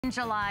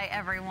July,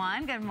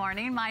 everyone. Good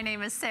morning. My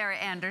name is Sarah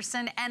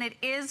Anderson, and it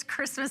is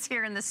Christmas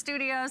here in the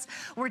studios.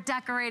 We're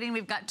decorating.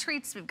 We've got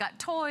treats, we've got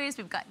toys,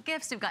 we've got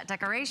gifts, we've got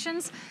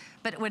decorations.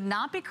 But it would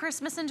not be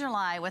Christmas in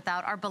July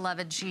without our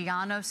beloved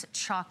Giannios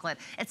chocolate.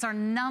 It's our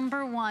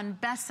 #1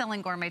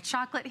 best-selling gourmet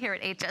chocolate here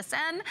at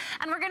HSN,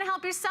 and we're gonna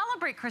help you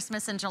celebrate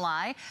Christmas in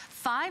July.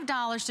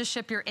 $5 to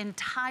ship your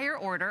entire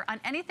order on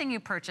anything you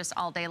purchase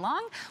all day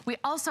long. We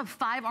also have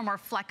 5 or more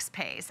flex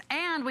pays,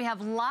 and we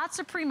have lots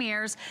of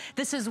premieres.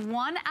 This is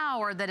 1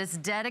 hour that is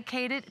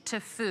dedicated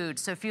to food.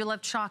 So if you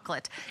love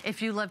chocolate,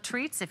 if you love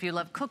treats, if you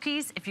love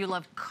cookies, if you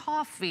love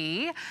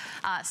coffee,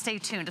 stay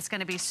tuned. It's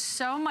gonna be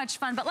so much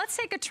fun. But let's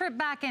take a trip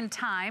back in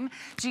time.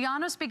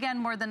 Giannios began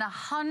more than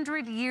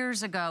 100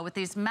 years ago with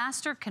these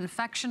master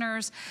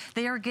confectioners.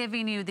 They are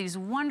giving you these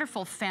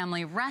wonderful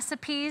family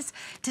recipes.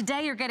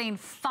 Today you're getting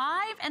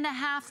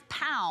 5.5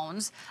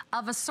 pounds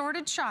of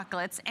assorted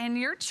chocolates and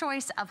your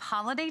choice of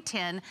holiday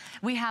tin.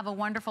 We have a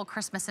wonderful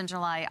Christmas in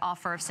July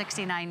offer of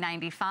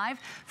 $69.95.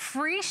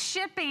 Free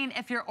shipping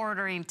if you're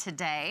ordering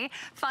today.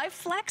 5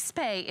 flex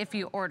pay if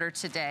you order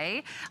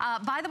today.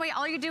 By the way,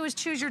 all you do is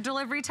choose your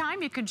delivery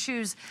time. You can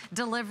choose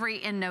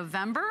delivery in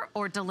November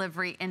or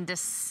delivery in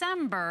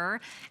December.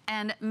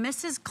 And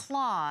Mrs.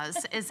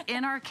 Claus is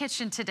in our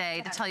kitchen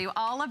today to tell you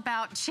all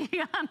about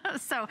Giannios.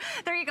 So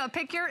there you go.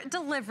 Pick your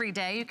delivery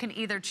day. You can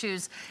either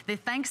choose the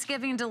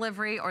Thanksgiving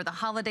delivery or the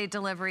holiday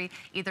delivery,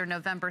 either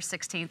November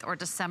 16th or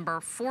December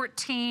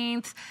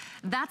 14th.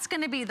 That's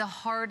going to be the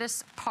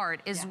hardest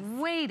part, is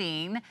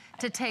waiting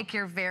to take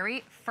your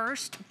very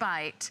first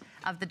bite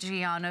of the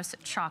Giannios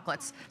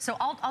chocolates. So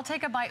I'll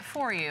take a bite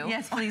for you.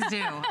 Yes, please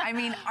do. I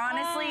mean,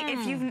 honestly,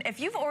 if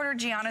you've ordered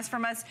Giannios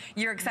from us,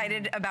 you're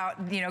excited about,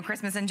 you know,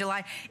 Christmas in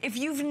July. If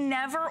you've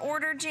never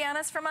ordered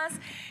Giannios from us,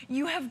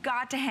 you have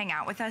got to hang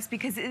out with us,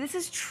 because this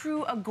is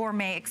true a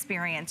gourmet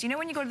experience. You know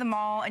when you go to the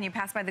mall and you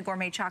pass by the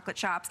gourmet chocolate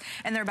shops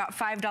and they're about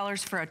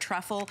 $5 for a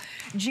truffle?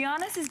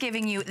 Giannios is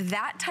giving you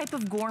that type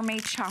of gourmet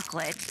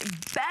chocolate,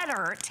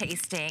 better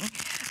tasting,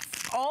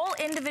 all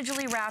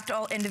individually wrapped,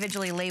 all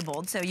individually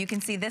labeled. So you can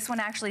see this one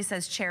actually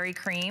says cherry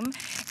cream.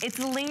 It's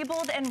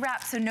labeled and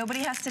wrapped so nobody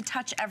has to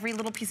touch every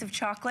little piece of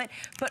chocolate,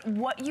 but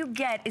what you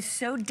get is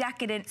so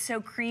decadent, so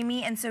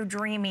creamy, and so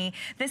dreamy.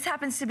 This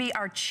happens to be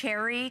our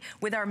cherry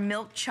with our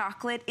milk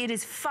chocolate. It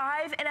is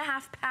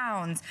 5.5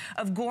 pounds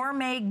of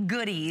gourmet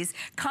goodies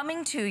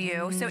coming to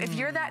you. So if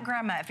you're that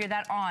grandma, if you're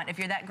that aunt, if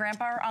you're that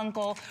grandpa or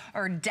uncle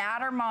or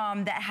dad or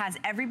mom that has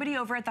everybody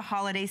over at the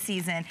holiday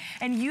season,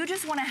 and you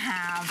just wanna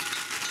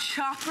have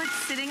chocolate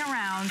sitting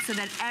around so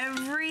that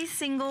every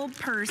single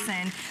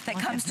person that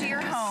comes to your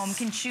home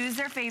can choose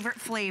their favorite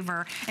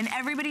flavor, and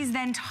everybody's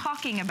then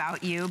talking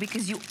about you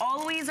because you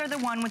always are the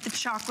one with the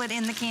chocolate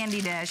in the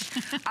candy dish.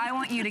 I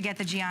want you to get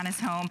the Giannios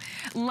home.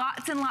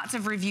 Lots and lots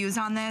of reviews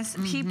on this.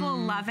 People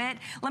love it.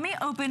 Let me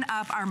open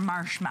up our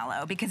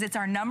marshmallow, because it's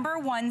our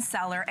 #1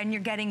 seller, and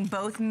you're getting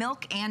both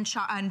milk and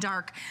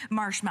dark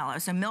marshmallow.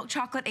 So milk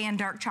chocolate and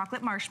dark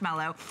chocolate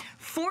marshmallow.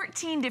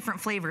 14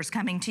 different flavors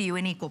coming to you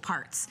in equal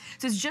parts.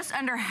 So it's just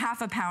under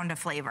half a pound of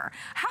flavor.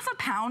 Half a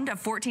pound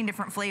of 14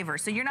 different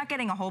flavors. So you're not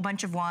getting a whole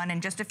bunch of one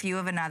and just a few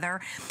of another.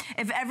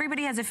 If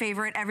everybody has a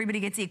favorite, everybody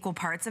gets equal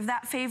parts of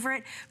that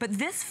favorite. But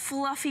this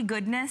fluffy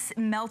goodness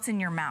melts in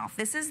your mouth.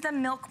 This is the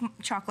milk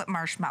chocolate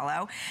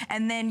marshmallow.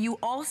 And then you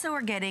also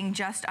are getting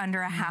just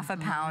under a half a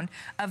pound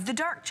of the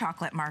dark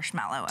chocolate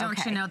marshmallow.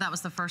 Don't you know that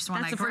was the first one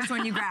I grabbed? That's the first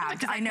one you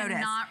grabbed. I noticed.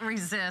 I cannot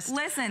resist.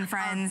 Listen,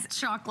 friends.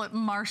 Chocolate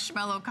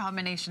marshmallow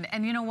combination.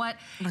 And you know what?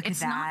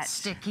 It's not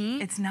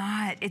sticky. It's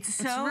not. It's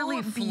so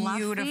really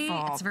fluffy.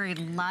 Beautiful. It's very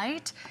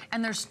light,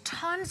 and there's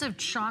tons of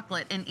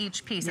chocolate in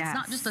each piece. Yes. It's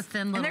not just a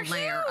thin little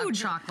layer of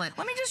chocolate.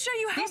 Let me just show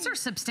you how these are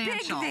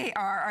substantial. Big they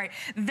are. All right,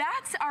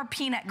 that's our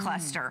peanut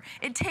cluster.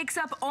 It takes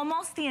up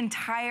almost the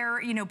entire,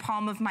 you know,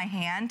 palm of my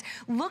hand.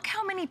 Look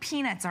how many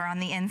peanuts are on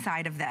the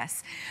inside of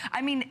this.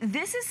 I mean,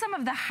 this is some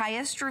of the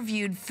highest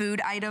reviewed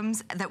food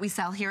items that we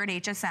sell here at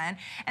HSN,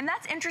 and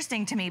that's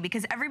interesting to me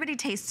because everybody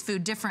tastes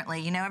food differently.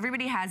 You know,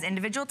 everybody has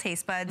individual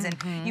taste buds, and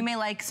you may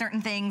like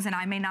certain things, and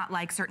I may not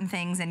like certain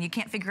things, and you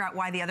can't figure out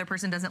why the other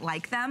person doesn't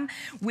like them.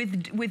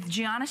 With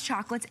Giannios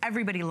chocolates,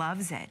 everybody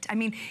loves it. I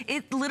mean,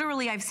 it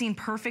literally, I've seen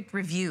perfect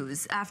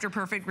reviews after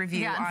perfect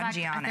review on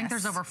Giannios. I think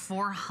there's over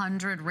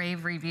 400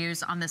 rave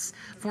reviews on this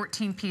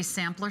 14-piece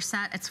sampler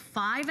set. It's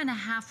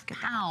 5.5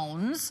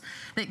 pounds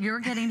that you're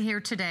getting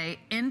here today,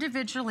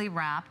 individually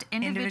wrapped,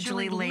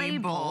 individually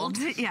labeled.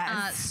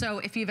 Yes. So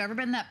if you've ever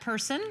been that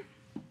person,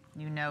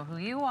 you know who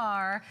you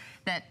are,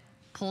 that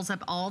pulls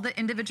up all the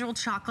individual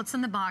chocolates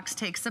in the box,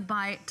 takes a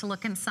bite to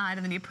look inside,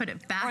 and then you put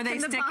it back in the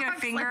box. Or they stick a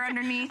finger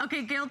underneath.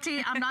 Okay,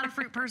 guilty. I'm not a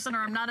fruit person, or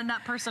I'm not a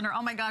nut person, or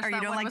oh my gosh, or that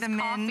you don't one like was the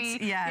coffee.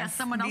 mint. Yes. Yeah,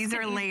 someone else These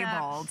are can eat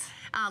labeled.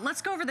 That.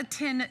 Let's go over the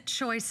tin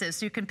choices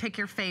so you can pick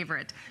your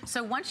favorite.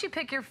 So once you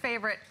pick your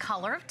favorite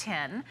color of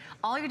tin,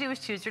 all you do is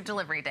choose your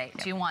delivery date.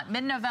 Do you want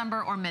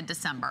mid-November or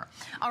mid-December?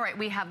 All right,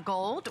 we have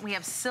gold, we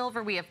have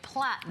silver, we have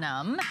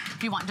platinum.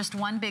 If you want just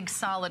one big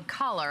solid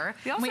color.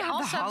 We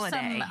also have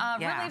some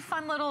really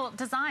fun little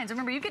designs.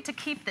 Remember, you get to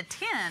keep the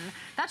tin.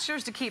 That's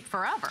yours to keep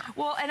forever.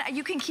 Well, and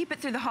you can keep it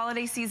through the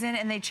holiday season,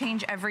 and they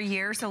change every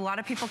year, so a lot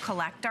of people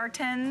collect our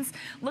tins.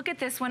 Look at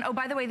this one. Oh,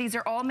 by the way, these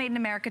are all made in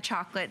America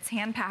chocolates,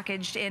 hand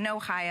packaged in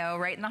Ohio,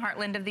 right in the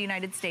heartland of the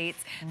United States.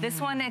 This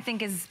one, I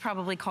think, is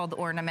probably called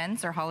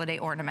ornaments or holiday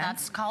ornaments.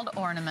 That's called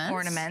ornaments.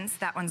 Ornaments.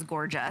 That one's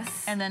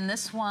gorgeous. And then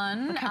this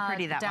one, look how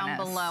pretty that down one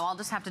is. Below. I'll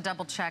just have to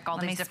double check all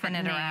these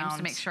different names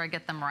to make sure I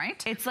get them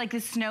right. It's like a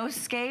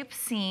snowscape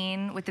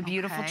scene with the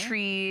beautiful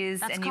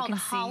trees. That's and called you can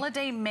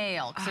holiday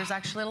mail, because there's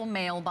actually a little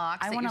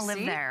mailbox. I want to live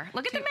there.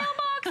 Look at the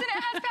mailbox, and it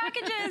has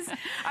packages.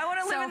 I want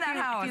to live in that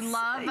house. If you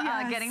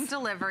love getting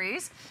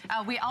deliveries,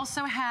 we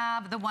also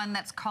have the one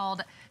that's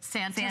called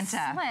Santa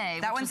Sleigh.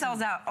 That one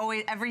sells out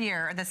always every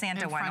year. The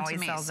Santa one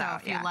always sells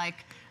out. So if you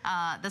like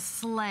the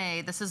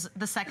sleigh, this is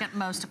the second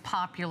most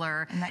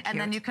popular. And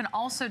then you can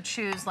also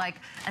choose like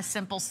a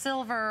simple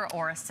silver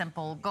or a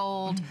simple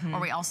gold, or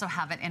we also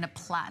have it in a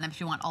platinum if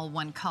you want all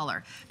one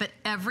color. But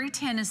every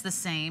tin is the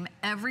same.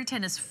 Every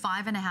tin is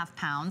 5.5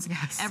 pounds.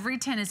 Yes. Every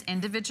tin is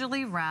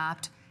individually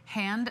wrapped,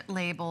 hand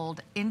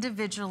labeled,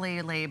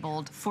 individually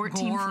labeled,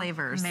 14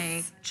 flavors.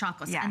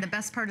 Chocolates. Yeah. And the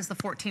best part is the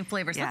 14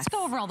 flavors. Yes. Let's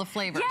go over all the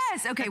flavors.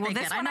 Yes, okay, well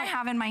this one I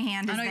have in my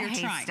hand is the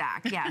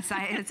haystack. Yes,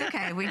 it's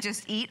okay. We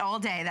just eat all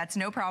day. That's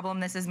no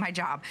problem. This is my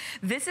job.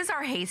 This is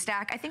our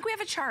haystack. I think we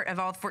have a chart of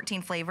all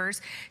 14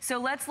 flavors. So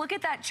let's look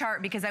at that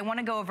chart because I want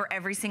to go over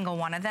every single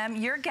one of them.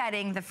 You're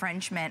getting the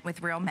French mint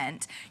with real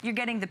mint. You're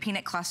getting the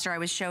peanut cluster. I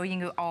was showing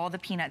you all the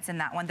peanuts in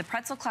that one. The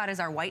pretzel cloud is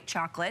our white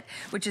chocolate,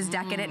 which is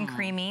decadent and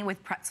creamy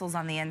with pretzels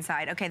on the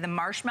inside. Okay, the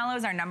marshmallow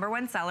is our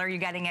 #1 seller. You're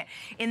getting it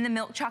in the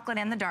milk chocolate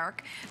and the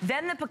dark.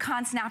 Then the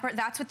pecan snapper,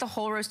 that's with the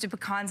whole roasted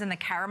pecans and the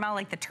caramel,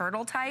 like the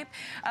turtle type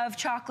of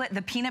chocolate.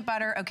 The peanut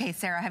butter, okay,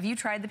 Sarah, have you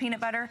tried the peanut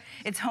butter?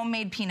 It's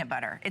homemade peanut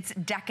butter. It's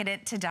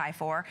decadent to die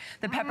for.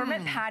 The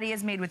peppermint patty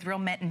is made with real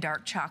mint and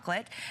dark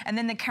chocolate. And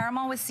then the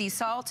caramel with sea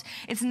salt.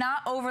 It's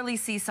not overly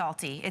sea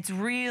salty. It's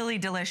really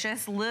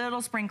delicious,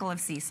 little sprinkle of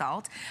sea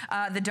salt.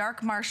 The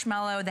dark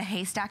marshmallow, the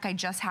haystack I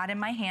just had in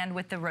my hand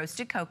with the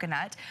roasted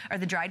coconut, or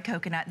the dried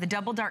coconut. The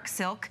double dark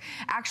silk,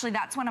 actually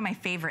that's one of my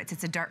favorites.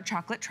 It's a dark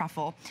chocolate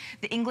truffle.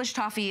 The English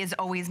toffee is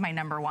always my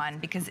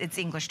 #1 because it's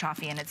English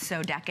toffee and it's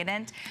so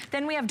decadent.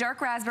 Then we have dark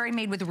raspberry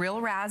made with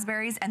real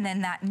raspberries, and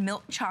then that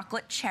milk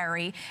chocolate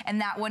cherry, and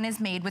that one is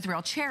made with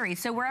real cherries.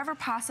 So wherever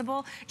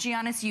possible,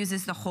 Giannis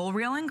uses the whole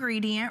real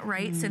ingredient,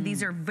 right? So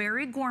these are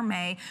very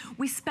gourmet.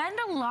 We spend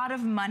a lot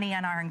of money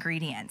on our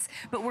ingredients,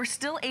 but we're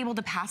still able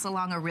to pass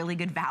along a really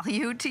good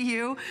value to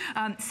you.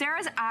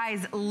 Sarah's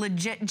eyes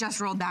legit just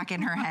rolled back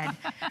in her head.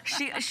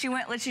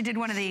 She did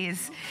one of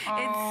these.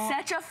 It's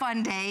such a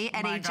fun day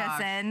at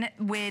HSN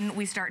when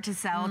we start to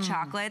sell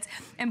chocolates.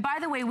 And by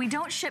the way, we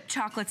don't ship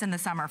chocolates in the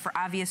summer for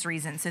obvious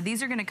reasons. So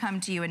these are gonna come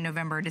to you in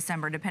November or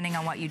December, depending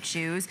on what you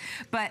choose,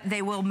 but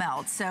they will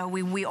melt. So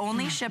we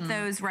only ship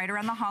those right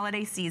around the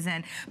holiday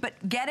season, but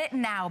get it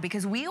now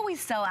because we always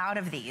sell out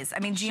of these. I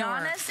mean,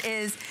 Giannis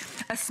is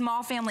a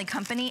small family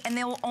company and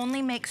they will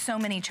only make so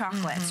many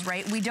chocolates,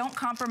 right? We don't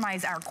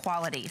compromise our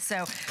quality.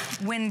 So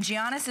when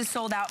Giannis is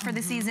sold out for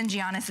the season,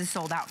 Giannis is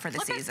sold out for the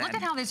season. Look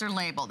at how these are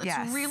labeled.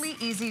 It's really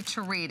easy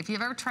to read. If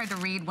you've ever tried to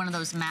read one of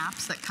those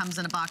maps that comes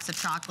in a box of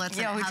chocolates,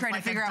 yeah, we try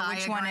to figure out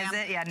which one is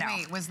it. Yeah, no.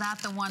 Wait, was that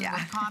the one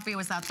with coffee?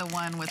 Was that the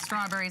one with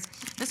strawberries?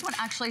 This one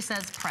actually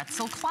says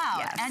pretzel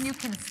cloud, and you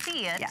can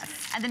see it,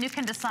 and then you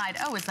can decide,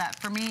 oh, is that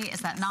for me? Is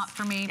that not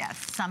for me?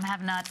 Some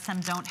have nuts, some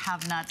don't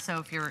have nuts. So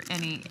if you're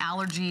any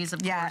allergies,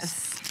 of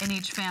course, in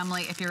each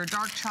family, if you're a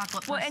dark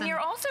chocolate person, and you're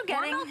also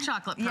getting or milk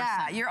chocolate person.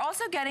 Yeah, you're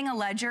also getting a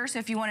ledger. So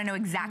if you want to know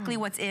exactly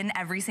what's in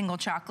every single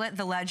chocolate,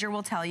 the ledger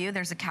will tell you.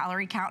 There's a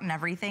calorie count and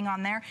everything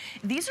on there.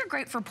 These are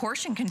great for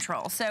portion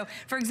control. So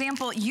for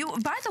example,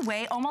 by the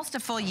way, almost a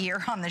full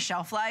year on the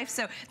shelf life.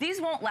 So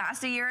these won't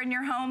last a year in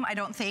your home. I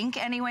don't think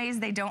anyways.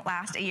 They don't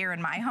last a year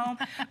in my home.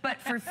 But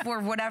for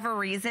whatever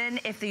reason,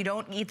 if you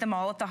don't eat them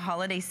all at the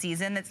holiday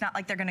season, it's not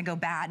like they're gonna go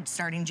bad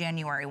starting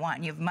January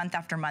 1. You have month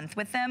after month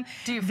with them.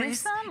 Do you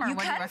freeze them or you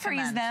can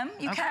freeze them.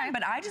 You can,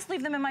 but I just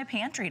leave them in my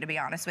pantry to be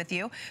honest with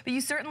you. But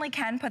you certainly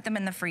can put them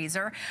in the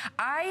freezer.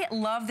 I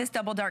love this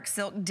double dark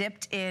silk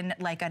dipped in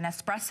like an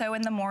espresso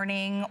in the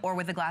morning or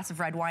with a glass of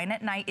red wine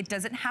at night. It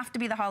doesn't have to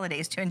be the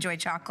holidays to enjoy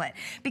chocolate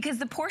because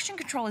the portion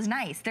control is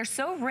nice. They're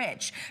so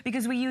rich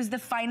because we use the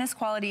finest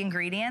quality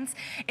ingredients.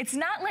 It's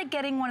not like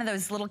getting one of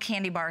those little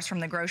candy bars from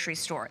the grocery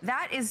store.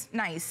 That is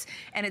nice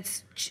and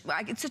it's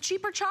a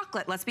cheaper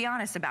chocolate, let's be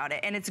honest about it.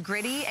 And it's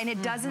gritty and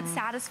it doesn't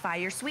satisfy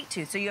your sweet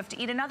tooth. So you have to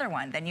eat another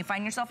one. Then you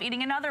find yourself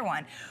eating another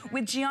one.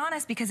 With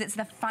Giannis, because it's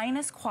the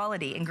finest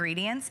quality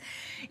ingredients,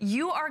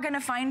 you are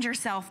gonna find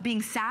yourself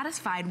being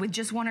satisfied satisfied with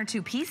just 1 or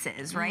 2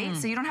 pieces, right?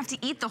 So you don't have to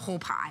eat the whole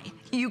pie.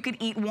 You could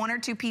eat 1 or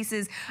 2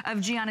 pieces of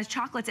Giannios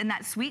chocolates, and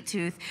that sweet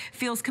tooth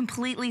feels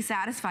completely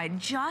satisfied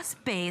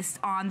just based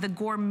on the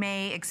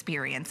gourmet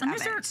experience of it. And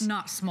these are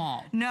not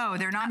small. No,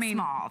 they're not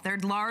small. They're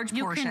large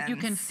portions. You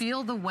can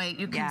feel the weight.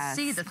 You can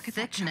see the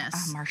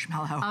thickness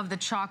marshmallow of the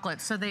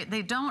chocolate. So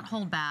they don't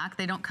hold back.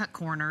 They don't cut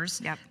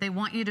corners. Yep. They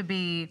want you to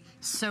be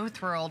so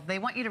thrilled. They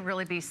want you to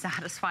really be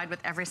satisfied with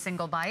every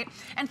single bite.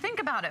 And think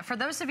about it. For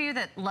those of you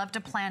that love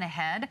to plan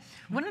ahead,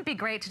 wouldn't it be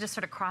great to just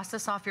sort of cross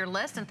this off your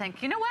list and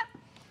think, you know what?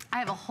 I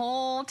have a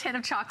whole tin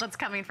of chocolates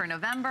coming for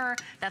November.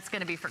 That's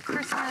gonna be for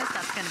Christmas.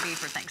 That's gonna be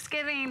for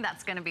Thanksgiving.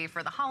 That's gonna be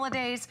for the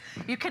holidays.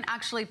 You can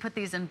actually put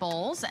these in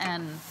bowls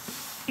and,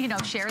 you know,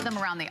 share them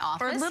around the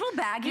office. Or little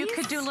baggies. You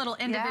could do little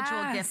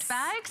individual gift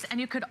bags, and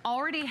you could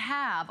already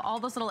have all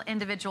those little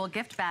individual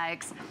gift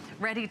bags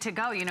ready to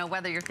go, you know,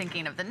 whether you're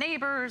thinking of the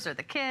neighbors or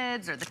the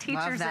kids or the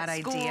teachers at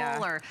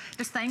school or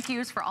just thank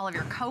yous for all of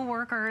your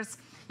coworkers.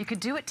 You could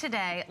do it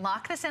today,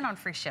 lock this in on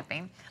free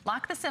shipping,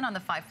 lock this in on the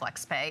 5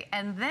 flex pay,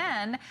 and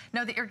then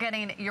know that you're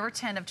getting your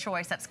tin of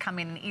choice that's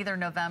coming in either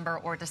November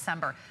or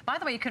December. By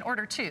the way, you can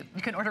order 2.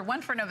 You can order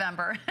 1 for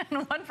November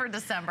and 1 for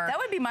December. That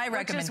would be my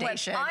recommendation.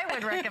 Which is what I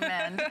would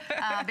recommend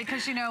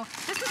because, you know,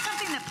 this is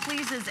something that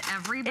pleases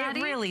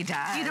everybody. It really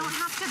does. You don't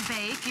have to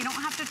bake. You don't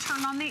have to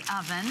turn on the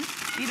oven.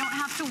 You don't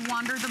have to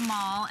wander the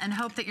mall and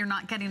hope that you're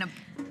not getting a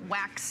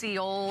waxy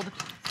old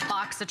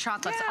box of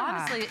chocolates.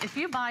 Honestly, if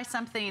you buy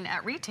something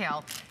at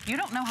retail, you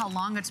don't know how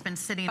long it's been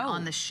sitting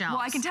on the shelf.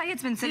 Well, I can tell you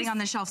it's been sitting on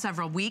the shelf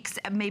several weeks,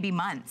 maybe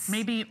months.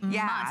 Maybe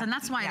months. And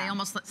that's why they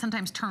almost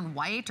sometimes turn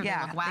white or they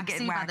look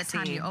waxy by the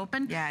time you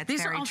open. Yeah, it's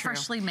These very are all true.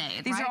 freshly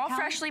made, These right, are all Kelly?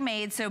 freshly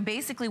made, so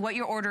basically what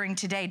you're ordering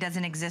today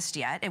doesn't exist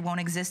yet. It won't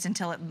exist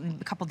until a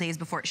couple days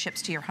before it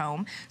ships to your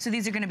home. So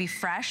these are gonna be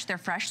fresh, they're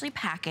freshly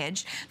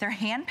packaged, they're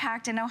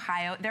hand-packed in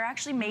Ohio, they're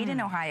actually made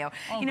in Ohio.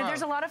 You know,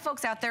 there's a lot of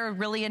folks out there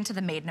really into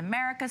the Made in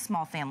America,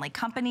 small family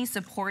companies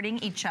supporting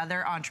each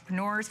other,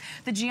 entrepreneurs.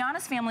 The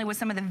Giannios family was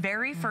some of the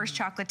very first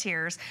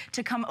chocolatiers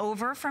to come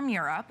over from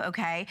Europe,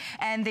 okay?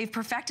 And they've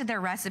perfected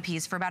their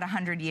recipes for about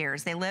 100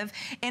 years. They live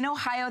in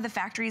Ohio, the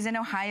factory's in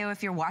Ohio.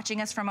 If you're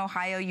watching us from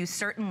Ohio, you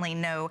certainly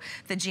know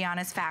the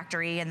Giannios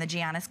factory and the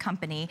Giannios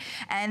company.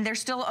 And they're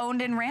still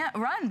owned and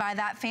run by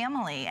that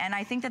family. And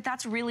I think that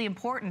that's really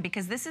important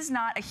because this is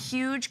not a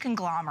huge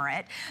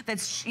conglomerate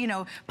that's, you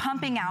know,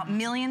 pumping out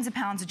millions of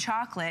pounds of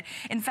chocolate.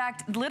 In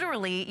fact,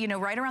 literally, you know,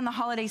 right around the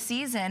holiday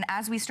season,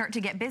 as we start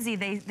to get busy,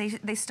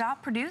 they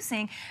stop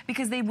producing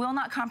because they will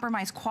not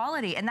compromise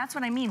quality. And that's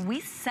what I mean. We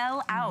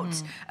sell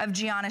out of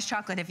Giannios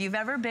chocolate. If you've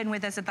ever been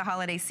with us at the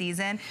holiday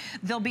season,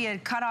 there'll be a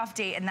cutoff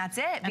date and that's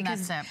it.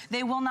 Because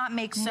they will not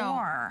make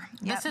more.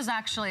 This is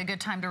actually a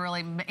good time to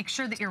really make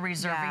sure that you're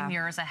reserving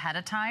yours ahead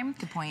of time.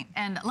 Good point.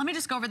 And let me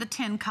just go over the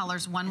 10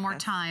 colors one more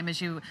time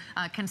as you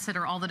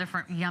consider all the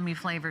different yummy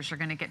flavors you're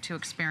gonna get to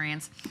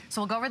experience.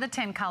 So we'll go over the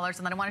 10 colors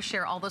and then I wanna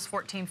share all those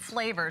 14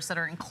 flavors that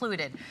are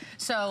included.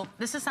 So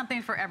this is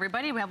something for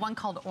everybody. We have one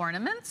called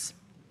Ornaments.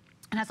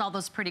 It has all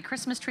those pretty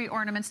Christmas tree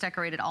ornaments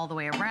decorated all the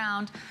way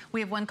around. We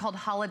have one called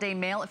Holiday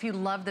Mail. If you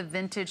love the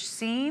vintage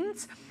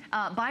scenes,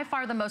 by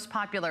far the most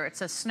popular.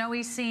 It's a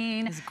snowy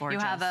scene. It's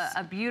gorgeous. You have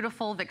a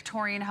beautiful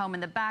Victorian home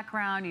in the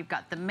background. You've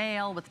got the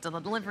mail with the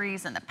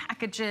deliveries and the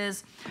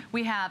packages.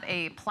 We have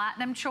a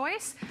platinum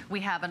choice.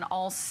 We have an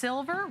all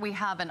silver. We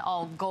have an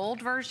all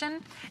gold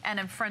version. And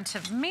in front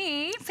of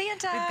me,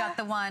 Santa. We've got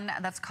the one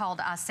that's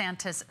called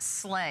Santa's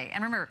Sleigh.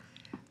 And remember,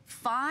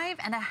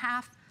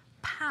 5.5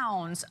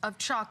 pounds of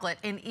chocolate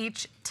in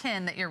each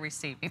tin that you're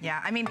receiving.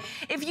 Yeah, I mean,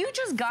 if you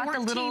just got the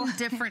little 14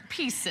 different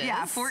pieces.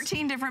 Yeah,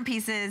 14 different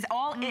pieces,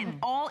 all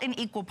in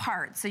equal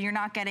parts. So you're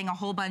not getting a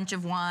whole bunch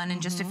of one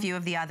and just a few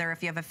of the other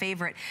if you have a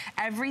favorite.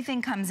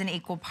 Everything comes in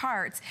equal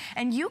parts.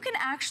 And you can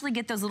actually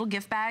get those little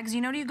gift bags.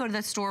 You know, you go to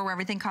the store where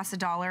everything costs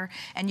 $1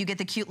 and you get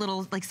the cute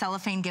little like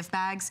cellophane gift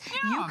bags.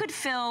 Yeah. You could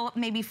fill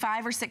maybe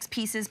 5 or 6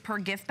 pieces per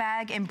gift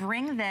bag and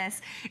bring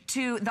this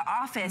to the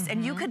office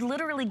and you could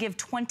literally give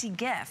 20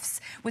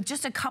 gifts with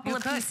just a couple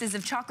of pieces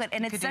of chocolate,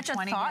 and it's such a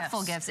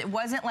thoughtful gift. It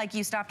wasn't like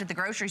you stopped at the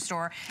grocery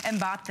store and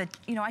bought the,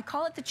 you know, I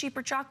call it the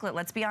cheaper chocolate.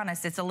 Let's be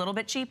honest, it's a little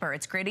bit cheaper.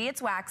 It's gritty,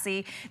 it's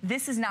waxy.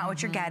 This is not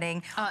what you're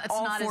getting. It's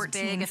not as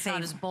big, it's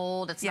not as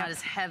bold, it's not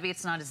as heavy,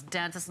 it's not as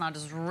dense, it's not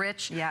as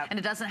rich, and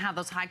it doesn't have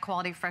those high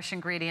quality fresh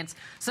ingredients.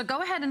 So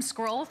go ahead and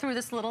scroll through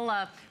this little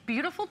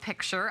beautiful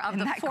picture of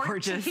the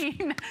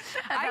 14.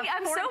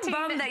 I'm so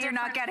bummed that you're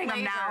not getting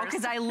them now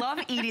because I love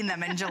eating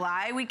them in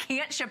July. We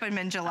can't ship them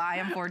in July,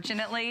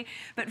 unfortunately.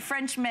 But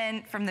French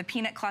mint, from the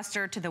peanut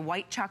cluster to the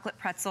white chocolate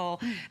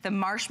pretzel, the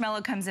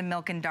marshmallow comes in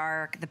milk and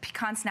dark, the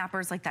pecan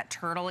snappers, like that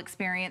turtle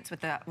experience with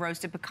the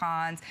roasted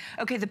pecans.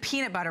 Okay, the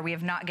peanut butter we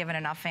have not given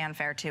enough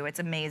fanfare to. It's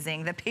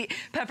amazing. The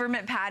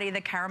peppermint patty, the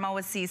caramel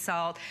with sea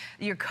salt,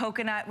 your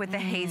coconut with the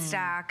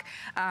haystack,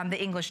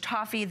 the English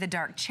toffee, the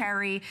dark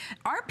cherry.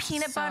 Our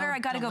peanut butter, I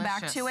gotta go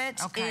back to it,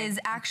 is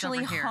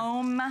actually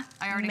homemade.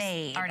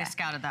 I already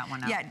scouted that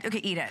one out. Yeah, okay,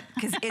 eat it,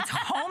 because it's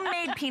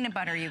homemade peanut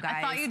butter, you guys.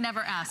 I thought you'd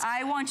never ask.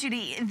 I want you to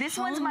eat. This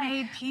one's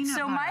my, peanut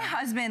butter. My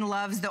husband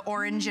loves the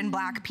orange and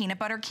black peanut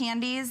butter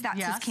candies. That's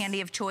his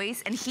candy of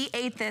choice. And he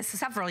ate this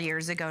several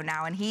years ago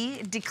now, and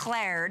he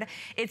declared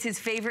it's his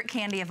favorite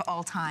candy of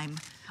all time.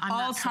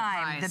 All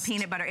time, the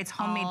peanut butter. It's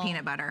homemade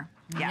peanut butter.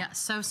 Yeah,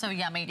 so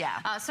yummy.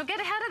 Yeah. So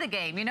get ahead of the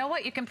game. You know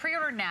what? You can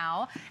pre-order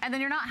now, and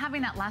then you're not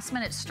having that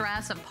last-minute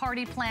stress of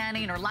party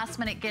planning or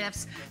last-minute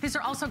gifts. These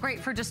are also great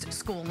for just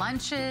school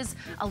lunches,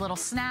 a little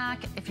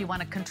snack. If you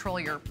want to control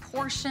your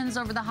portions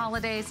over the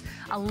holidays,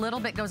 a little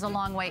bit goes a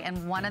long way.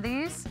 And one of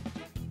these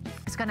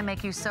is going to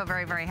make you so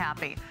very, very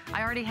happy.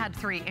 I already had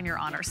 3 in your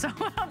honor, so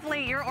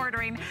hopefully you're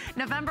ordering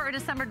November or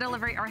December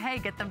delivery, or hey,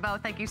 get them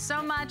both. Thank you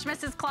so much,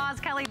 Mrs. Claus,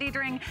 Kelly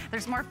Diedring.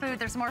 There's more food,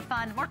 there's more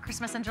fun, more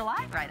Christmas in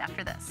July right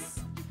after this.